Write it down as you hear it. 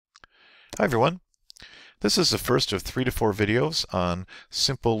Hi everyone. This is the first of 3 to 4 videos on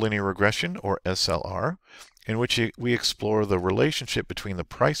simple linear regression, or SLR, in which we explore the relationship between the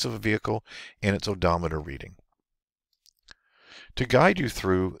price of a vehicle and its odometer reading. To guide you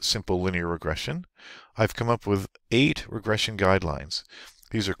through simple linear regression, I've come up with 8 regression guidelines.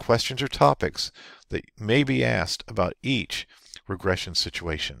 These are questions or topics that may be asked about each regression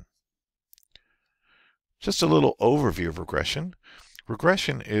situation. Just a little overview of regression.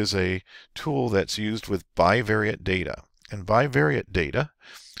 Regression is a tool that's used with bivariate data. And bivariate data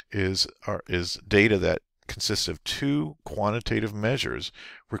is data that consists of 2 quantitative measures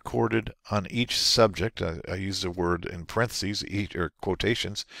recorded on each subject. I use the word in parentheses, or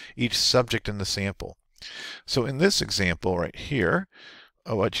quotations, each subject in the sample. So in this example right here,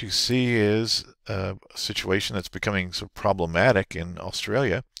 what you see is a situation that's becoming so problematic in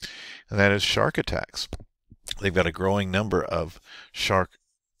Australia, and that is shark attacks. They've got a growing number of shark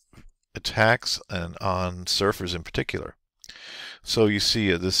attacks and on surfers in particular. So you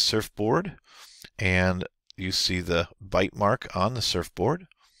see this surfboard, and you see the bite mark on the surfboard.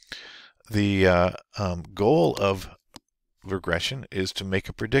 The goal of regression is to make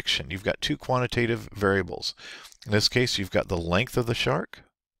a prediction. You've got 2 quantitative variables. In this case, you've got the length of the shark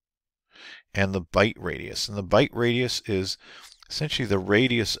and the bite radius. And the bite radius is essentially the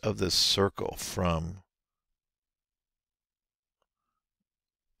radius of this circle from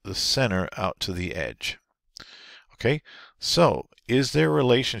the center out to the edge. Okay, so is there a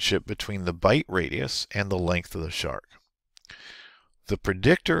relationship between the bite radius and the length of the shark? The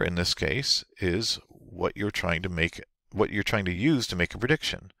predictor in this case is what you're trying to use to make a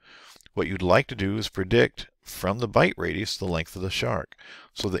prediction. What you'd like to do is predict from the bite radius the length of the shark.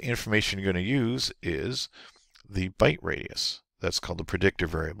 So the information you're going to use is the bite radius. That's called the predictor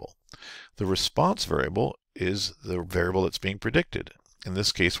variable. The response variable is the variable that's being predicted. In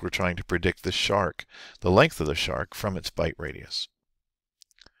this case, we're trying to predict the shark, the length of the shark, from its bite radius.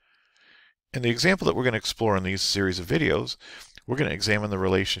 In the example that we're going to explore in these series of videos, we're going to examine the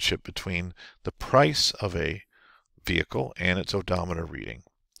relationship between the price of a vehicle and its odometer reading.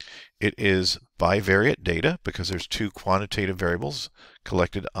 It is bivariate data because there's 2 quantitative variables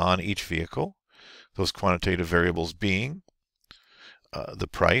collected on each vehicle. Those quantitative variables being the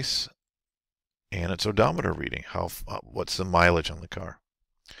price and its odometer reading, what's the mileage on the car.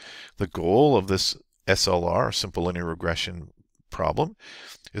 The goal of this SLR, simple linear regression problem,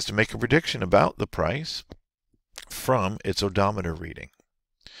 is to make a prediction about the price from its odometer reading.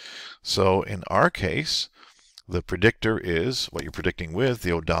 So in our case, the predictor is what you're predicting with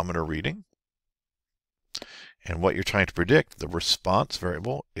the odometer reading, and what you're trying to predict, the response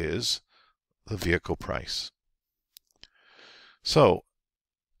variable, is the vehicle price. So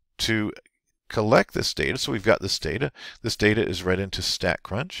to collect this data, so we've got this data is read into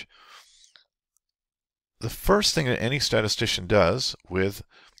StatCrunch. The first thing that any statistician does with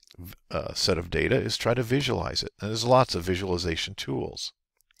a set of data is try to visualize it. And there's lots of visualization tools.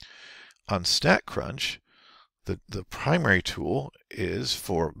 On StatCrunch, the primary tool is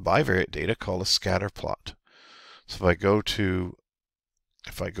for bivariate data called a scatter plot. So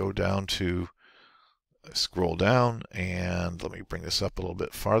if I go down to scroll down, and let me bring this up a little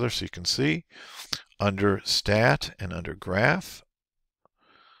bit farther so you can see. Under Stat and under Graph,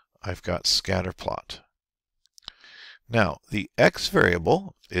 I've got Scatter Plot. Now, the X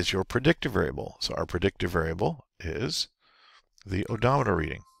variable is your predictor variable. So our predictor variable is the odometer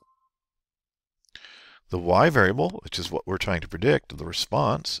reading. The Y variable, which is what we're trying to predict, the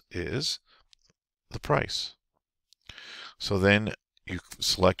response, is the price. So then you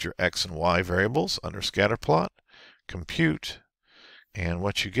select your X and Y variables under scatter plot, compute, and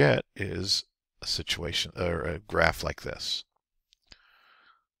what you get is a situation or a graph like this.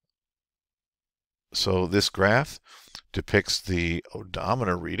 So this graph depicts the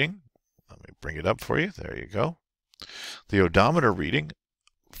odometer reading. Let me bring it up for you. There you go. The odometer reading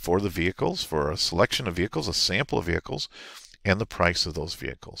for the vehicles, for a selection of vehicles, a sample of vehicles, and the price of those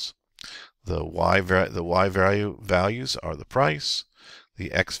vehicles. The Y values are the price.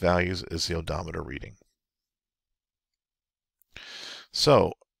 The X values is the odometer reading.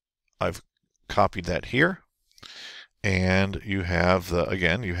 So I've copied that here, and you have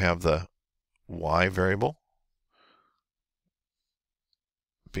the Y variable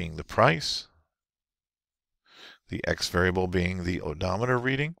being the price, the X variable being the odometer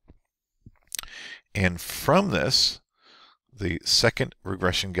reading, and from this, the second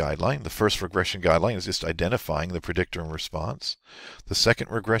regression guideline. The first regression guideline is just identifying the predictor and response. The second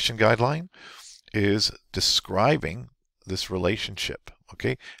regression guideline is describing this relationship.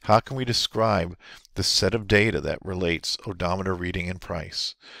 Okay, how can we describe the set of data that relates odometer reading and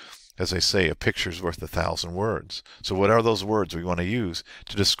price? as they say, a picture's worth 1,000 words. So what are those words we want to use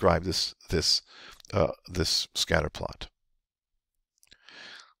to describe this scatter plot?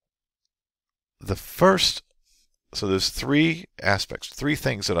 So there's three aspects, three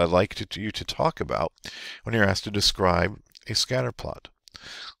things that I'd like you to talk about when you're asked to describe a scatter plot.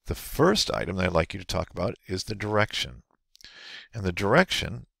 The first item that I'd like you to talk about is the direction. And the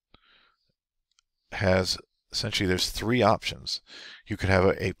direction has essentially, there's three options. You could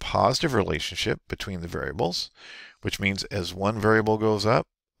have a positive relationship between the variables, which means as one variable goes up,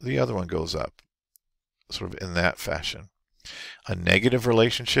 the other one goes up, sort of in that fashion. A negative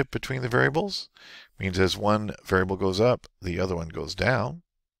relationship between the variables means as one variable goes up, the other one goes down.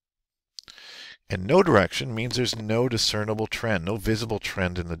 And no direction means there's no discernible trend, no visible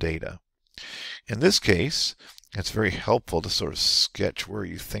trend in the data. In this case, it's very helpful to sort of sketch where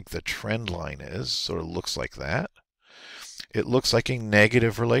you think the trend line is. Sort of looks like that. It looks like a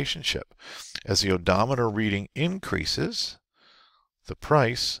negative relationship. As the odometer reading increases, the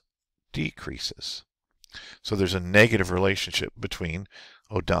price decreases. So there's a negative relationship between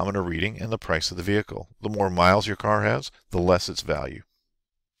odometer reading and the price of the vehicle. The more miles your car has, the less its value.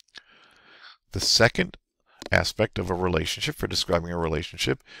 The second aspect of a relationship, for describing a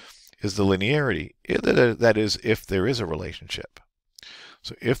relationship, is the linearity. That is, if there is a relationship.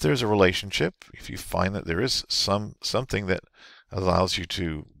 So if there's a relationship, if you find that there is something that allows you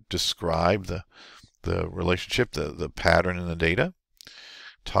to describe the relationship, the pattern in the data,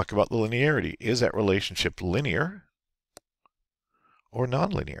 talk about the linearity. Is that relationship linear or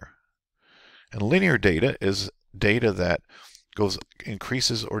nonlinear? And linear data is data that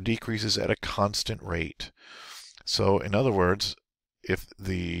increases or decreases at a constant rate. So in other words, if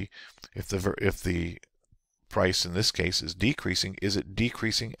the price in this case is decreasing, is it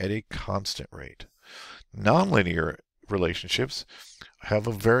decreasing at a constant rate? Nonlinear relationships have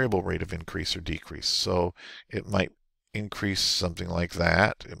a variable rate of increase or decrease. So it might increase something like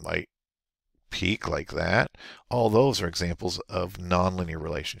that. It might peak like that. All those are examples of nonlinear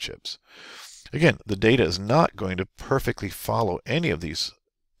relationships. Again, the data is not going to perfectly follow any of these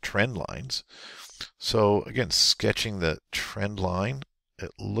trend lines. So again, sketching the trend line,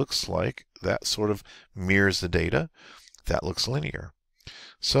 it looks like that sort of mirrors the data. That looks linear.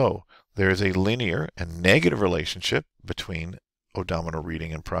 So there is a linear and negative relationship between odometer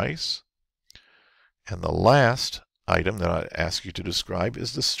reading and price. And the last item that I ask you to describe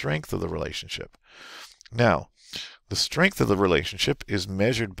is the strength of the relationship. Now, the strength of the relationship is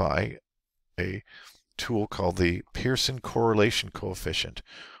measured by a tool called the Pearson correlation coefficient,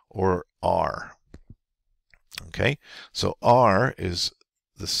 or R. Okay, so R is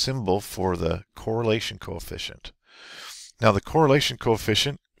the symbol for the correlation coefficient. Now the correlation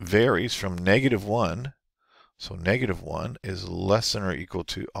coefficient varies from -1, so -1 is less than or equal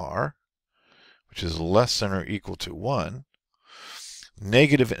to R, which is less than or equal to 1.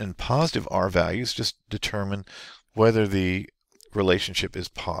 Negative and positive R values just determine whether the relationship is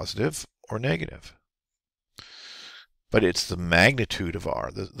positive or negative. But it's the magnitude of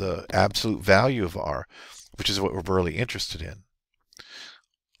R, the absolute value of R, which is what we're really interested in.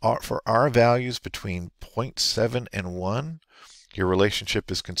 For R values between 0.7 and 1, your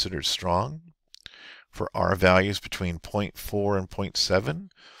relationship is considered strong. For R values between 0.4 and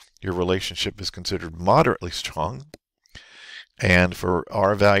 0.7, your relationship is considered moderately strong. And for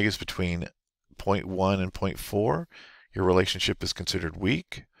R values between 0.1 and 0.4, your relationship is considered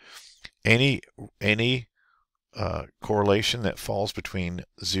weak. Any correlation that falls between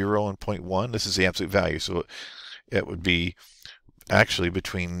 0 and 0.1, this is the absolute value, so it would be actually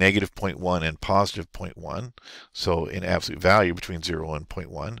between -0.1 and +0.1, so in absolute value between 0 and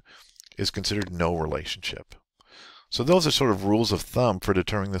 0.1 is considered no relationship. So those are sort of rules of thumb for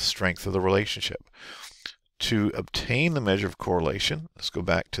determining the strength of the relationship. To obtain the measure of correlation, let's go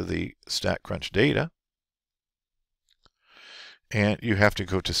back to the StatCrunch data, and you have to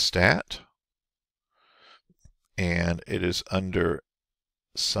go to Stat, and it is under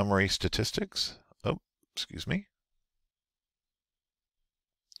Summary Statistics,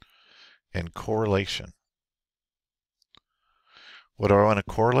 and Correlation. What do I want to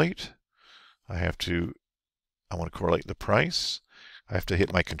correlate? I want to correlate the price. I have to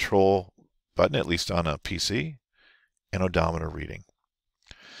hit my Control button, at least on a PC, and odometer reading.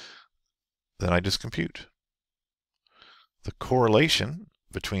 Then I just compute. The correlation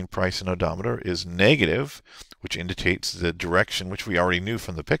between price and odometer is negative, which indicates the direction, which we already knew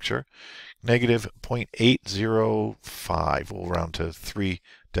from the picture, -0.805. We'll round to 3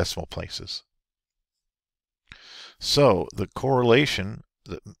 decimal places. So the correlation,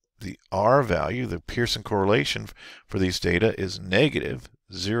 the R value, the Pearson correlation for these data is -0.805.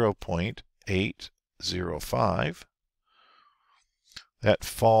 0.805. That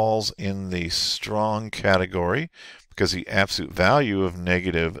falls in the strong category because the absolute value of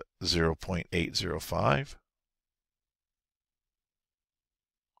negative 0.805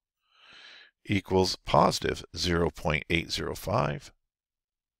 equals positive 0.805.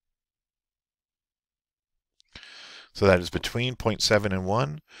 So that is between 0.7 and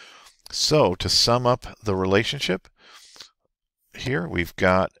 1. So to sum up the relationship, here we've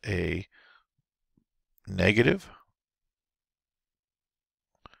got a negative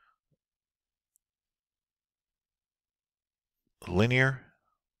linear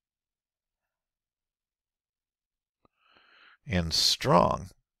and strong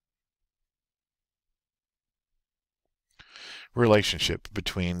relationship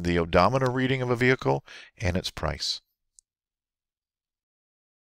between the odometer reading of a vehicle and its price.